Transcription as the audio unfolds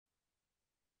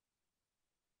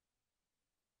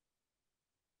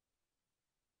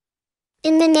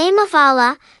In the name of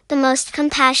Allah, the most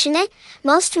compassionate,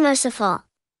 most merciful.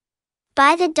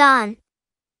 By the dawn,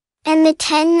 and the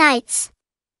 10 nights,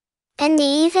 and the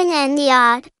even and the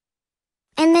odd,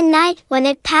 and the night when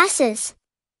it passes.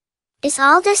 Is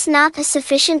all this not a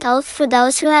sufficient oath for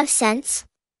those who have sense?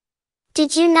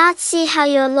 Did you not see how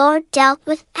your Lord dealt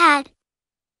with Ad,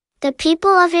 the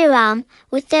people of Iram,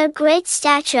 with their great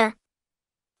stature,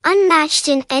 unmatched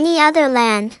in any other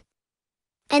land,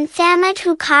 and Thamud,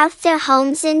 who carved their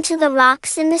homes into the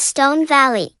rocks in the stone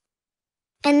valley,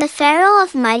 and the Pharaoh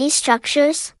of mighty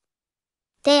structures?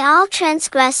 They all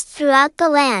transgressed throughout the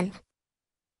land,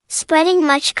 spreading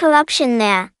much corruption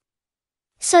there.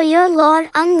 So your Lord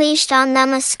unleashed on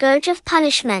them a scourge of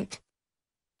punishment.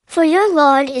 For your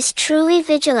Lord is truly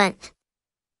vigilant.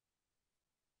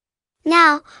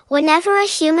 Now, whenever a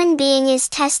human being is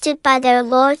tested by their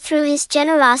Lord through his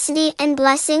generosity and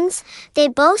blessings, they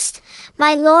boast,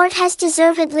 "My Lord has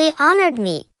deservedly honored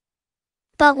me."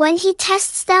 But when he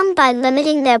tests them by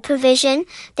limiting their provision,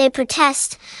 they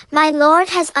protest, "My Lord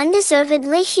has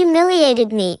undeservedly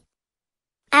humiliated me."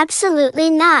 Absolutely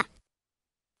not.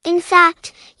 In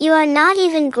fact, you are not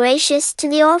even gracious to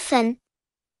the orphan.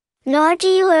 Nor do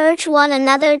you urge one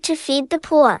another to feed the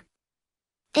poor.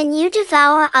 And you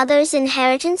devour others'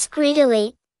 inheritance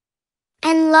greedily,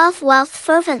 and love wealth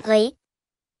fervently.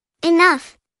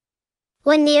 Enough.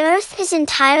 When the earth is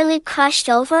entirely crushed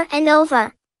over and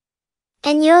over,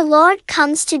 and your Lord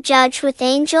comes to judge with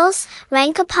angels,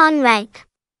 rank upon rank,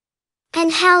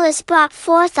 and hell is brought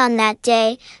forth on that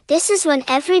day, this is when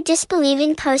every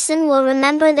disbelieving person will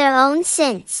remember their own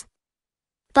sins.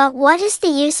 But what is the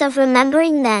use of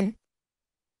remembering then?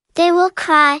 They will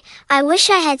cry, "I wish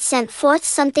I had sent forth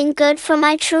something good for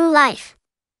my true life."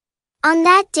 On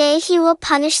that day he will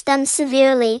punish them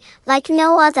severely, like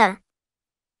no other,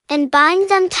 and bind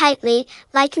them tightly,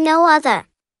 like no other.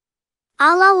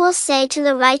 Allah will say to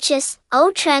the righteous,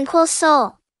 "O tranquil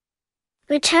soul,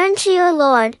 return to your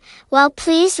Lord, well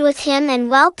pleased with him and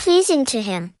well pleasing to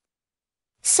him.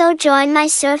 So join my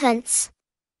servants,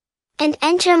 and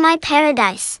enter my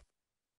paradise."